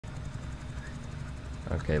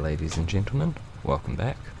Okay, ladies and gentlemen, welcome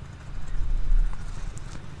back.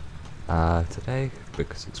 Today,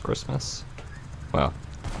 because it's Christmas, well,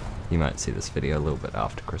 you might see this video a little bit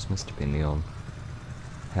after Christmas, depending on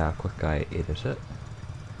how quick I edit it.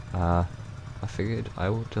 I figured I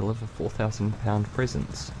will deliver £4,000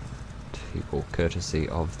 presents to people, courtesy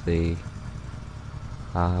of the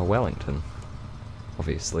Wellington.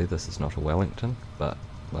 Obviously, this is not a Wellington, but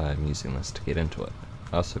I'm using this to get into it.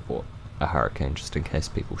 I also bought a hurricane just in case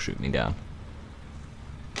people shoot me down,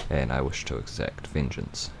 and I wish to exact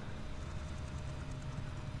vengeance.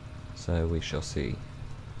 So we shall see.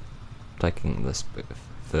 Taking this bit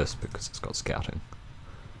first because it's got scouting.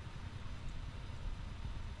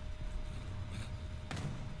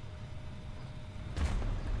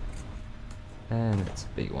 And it's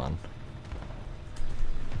B1.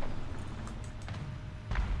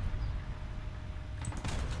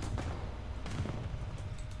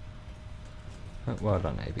 Oh, well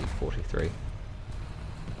done, AB43.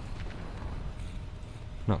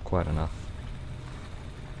 Not quite enough,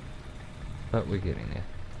 but we're getting there.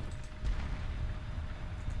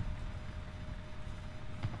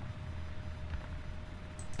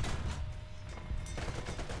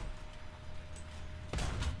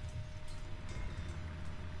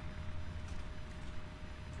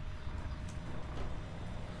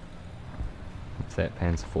 If that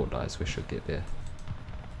Panzer IV dies, we should get there.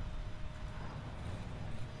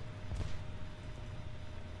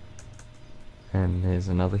 And there's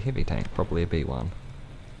another heavy tank, probably a B1.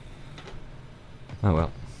 Oh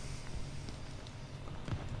well.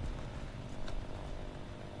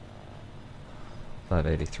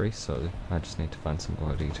 .583, so I just need to find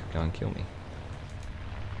somebody to go and kill me.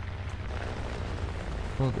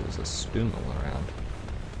 Oh, there's a Stummel around.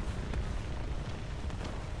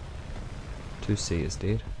 2C is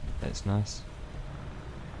dead. That's nice.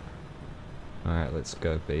 Alright, let's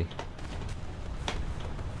go B.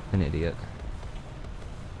 An idiot.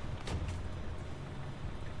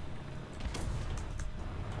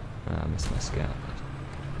 I missed my scout.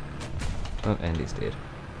 Oh, and he's dead.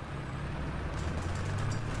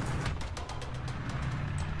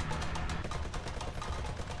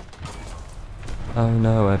 Oh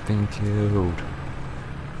no, I've been killed.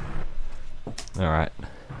 Alright.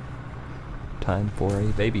 Time for a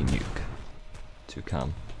baby nuke to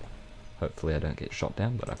come. Hopefully I don't get shot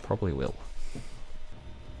down, but I probably will.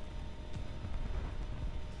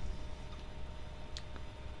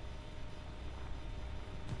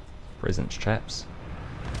 Presents, chaps.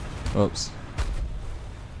 Oops.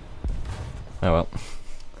 Oh well.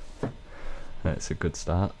 That's a good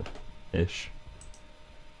start-ish.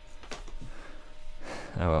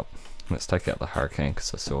 Oh well. Let's take out the hurricane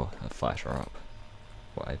because I saw a fighter up.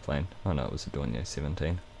 What A-plane? Oh no, it was a Dornier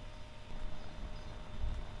 17.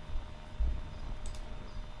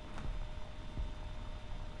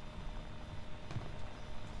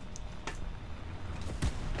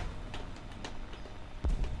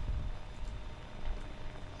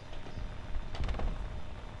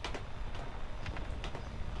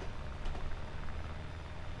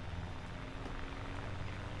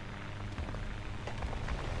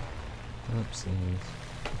 Oopsies.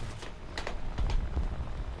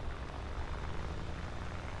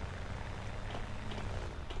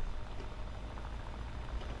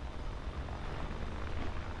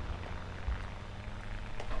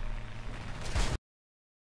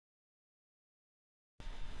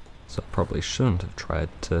 So I probably shouldn't have tried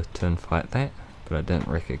to turn fight that, but I didn't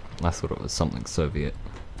recognize. I thought it was something Soviet.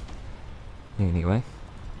 Anyway,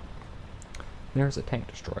 there's a tank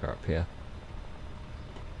destroyer up here.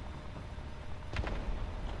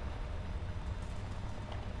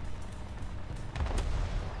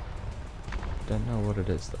 Don't know what it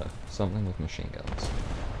is though. Something with machine guns.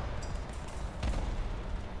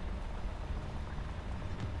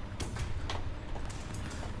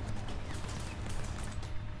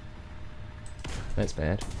 That's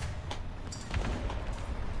bad.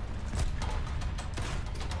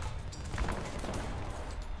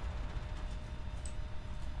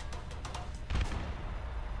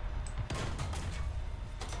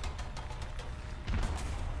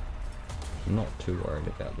 I'm not too worried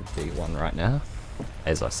about the B1 right now,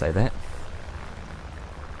 as I say that.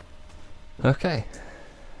 Okay,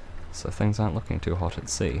 so things aren't looking too hot at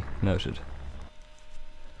sea, noted.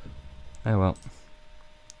 Oh well,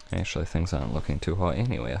 actually things aren't looking too hot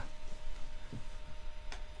anywhere.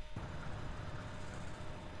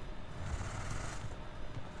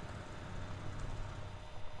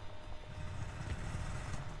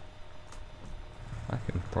 I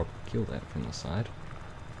can probably kill that from the side.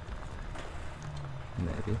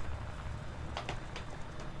 Maybe.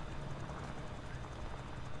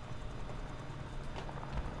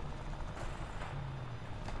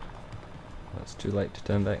 It's too late to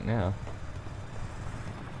turn back now.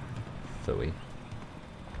 Phooey.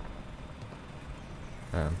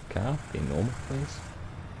 Car, be normal, please.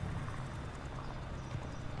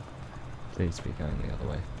 Please be going the other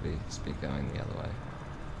way. Please be going the other way.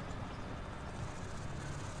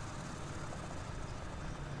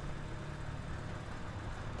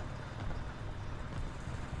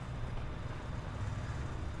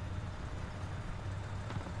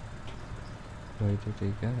 Where did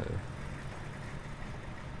he go?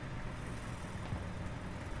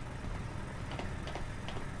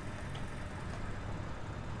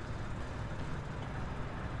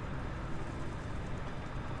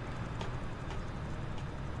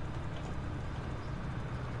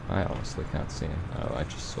 I honestly can't see him. Oh, I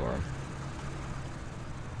just saw him.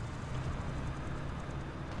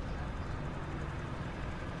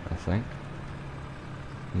 I think.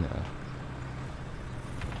 No.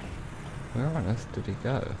 Where on earth did he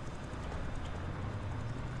go?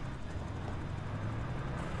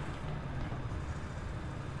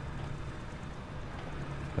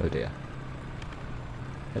 Oh dear.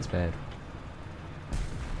 That's bad.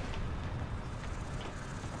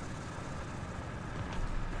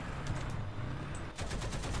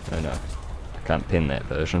 Oh no, I can't pin that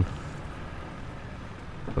version.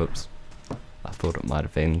 Whoops. I thought it might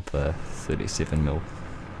have been the 37mm.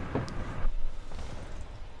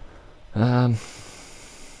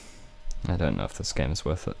 I don't know if this game is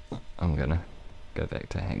worth it. I'm gonna go back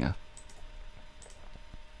to Hangar.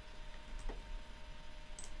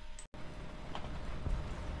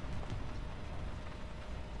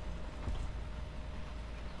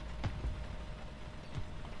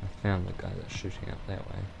 I found the guy that's shooting up that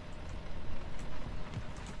way.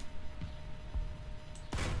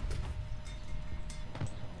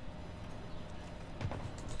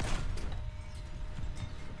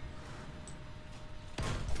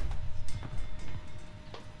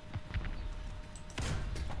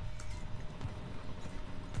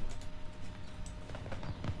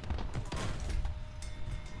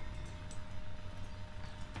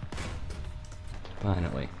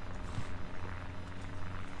 Finally.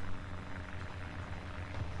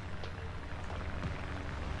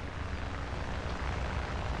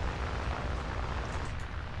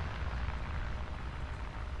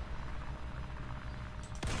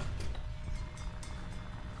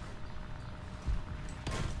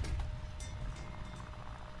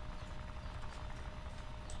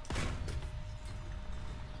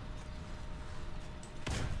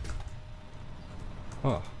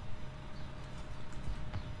 Oh.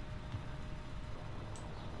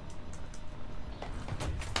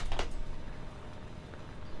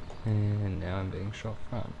 And now I'm being shot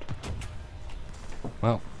front.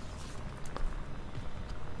 Well,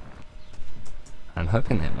 I'm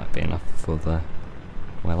hoping that might be enough for the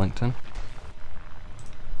Wellington.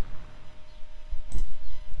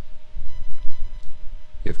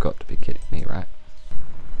 You've got to be kidding me, right?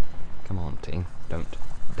 Come on, team, don't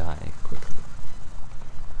die quickly.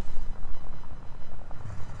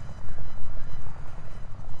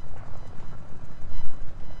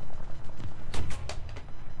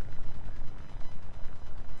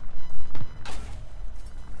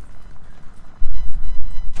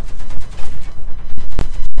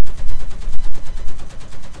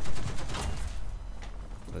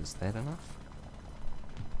 Was that enough?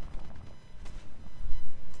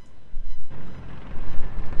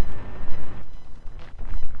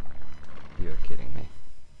 You're kidding me.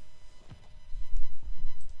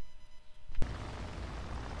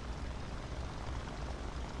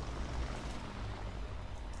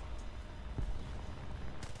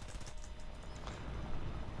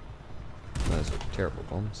 Those are terrible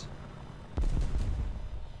bombs.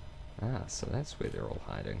 Ah, so that's where they're all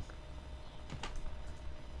hiding.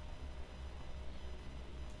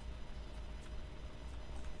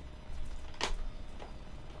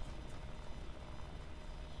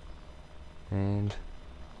 And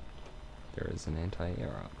there is an anti-air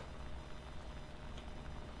up.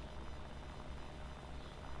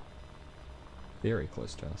 Very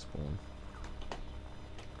close to our spawn.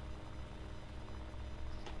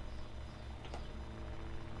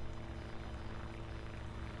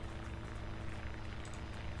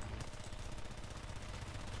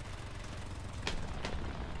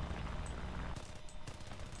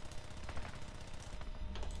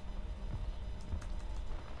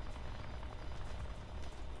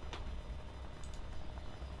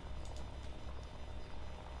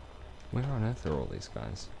 Where on earth are all these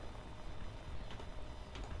guys?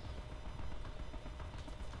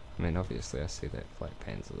 I mean, obviously I see that flak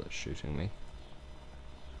panzer that's shooting me.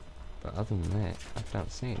 But other than that, I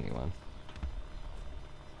can't see anyone.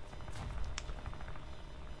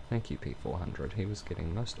 Thank you, P400. He was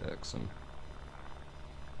getting most irksome.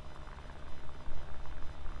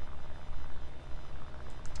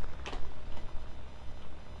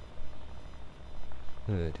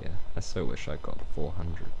 Oh dear, I so wish I got the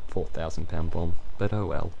 4,000 pound bomb, but oh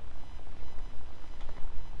well.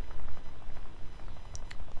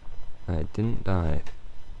 I didn't die.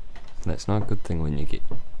 That's not a good thing when you get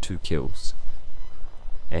 2 kills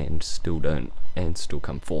and still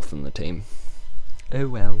come 4th in the team. Oh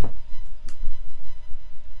well.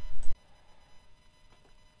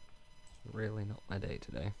 Really not my day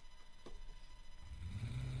today.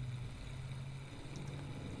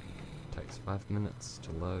 Takes 5 minutes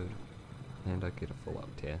to load, and I get a full up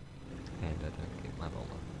tier, and I don't get my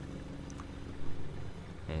bomber.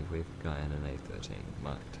 And we've got an A13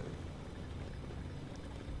 Mark II.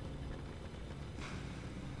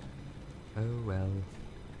 Oh well.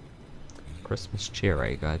 Christmas cheer,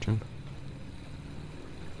 eh, Gaijin?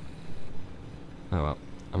 Oh well,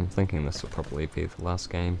 I'm thinking this will probably be the last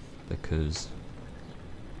game, because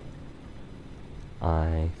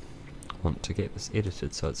I want to get this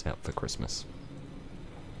edited so it's out for Christmas.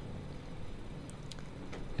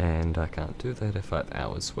 And I can't do that if I have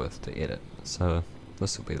hours worth to edit, so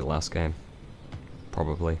this will be the last game,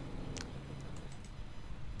 probably.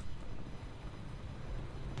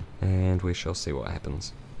 And we shall see what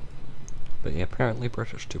happens. But yeah, apparently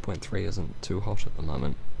British 2.3 isn't too hot at the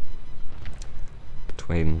moment.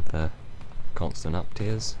 Between the constant up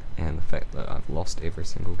tiers and the fact that I've lost every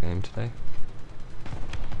single game today.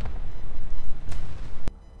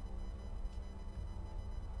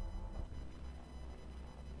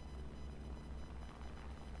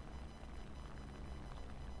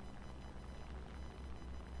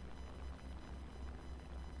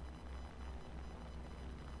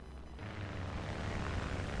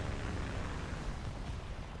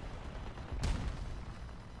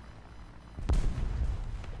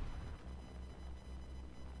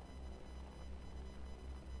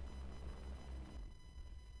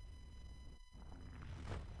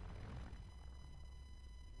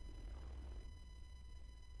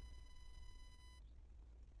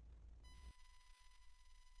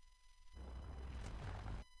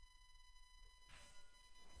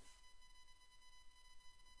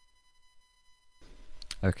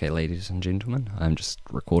 Okay, ladies and gentlemen, I'm just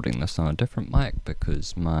recording this on a different mic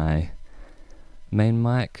because my main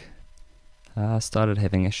mic started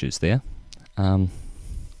having issues there. I'm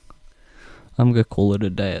gonna call it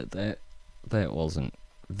a day at that. That wasn't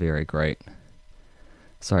very great.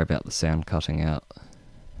 Sorry about the sound cutting out.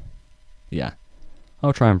 Yeah,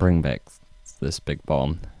 I'll try and bring back this big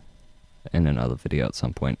bomb in another video at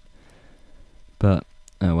some point. But,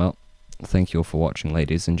 oh well. Thank you all for watching,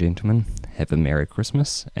 ladies and gentlemen. Have a Merry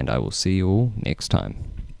Christmas, and I will see you all next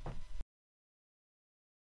time.